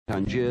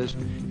Tangiers,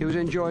 he was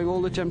enjoying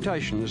all the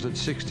temptations that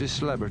 60s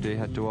celebrity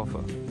had to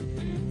offer.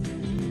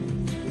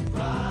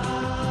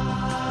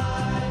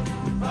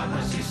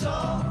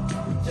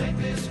 Take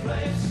this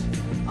place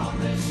on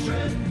this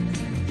strip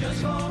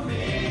just for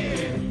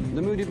me.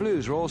 The Moody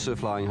Blues were also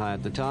flying high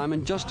at the time,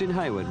 and Justin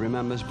Hayward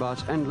remembers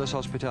Bart's endless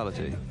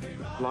hospitality.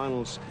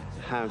 Lionel's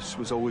house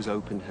was always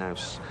open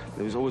house.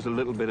 There was always a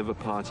little bit of a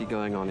party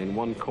going on in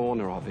one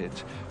corner of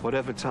it,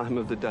 whatever time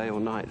of the day or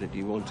night that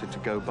you wanted to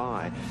go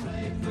by.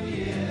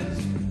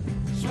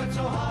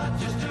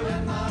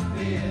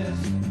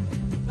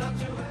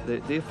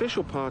 The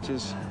official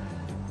parties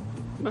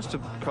must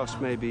have cost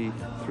maybe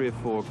 $3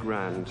 or $4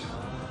 grand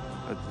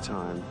at the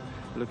time.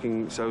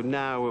 So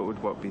now it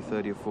would, be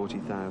 30 or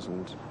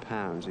 40,000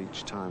 pounds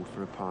each time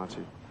for a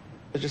party.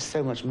 There's just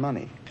so much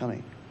money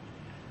coming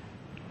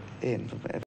in.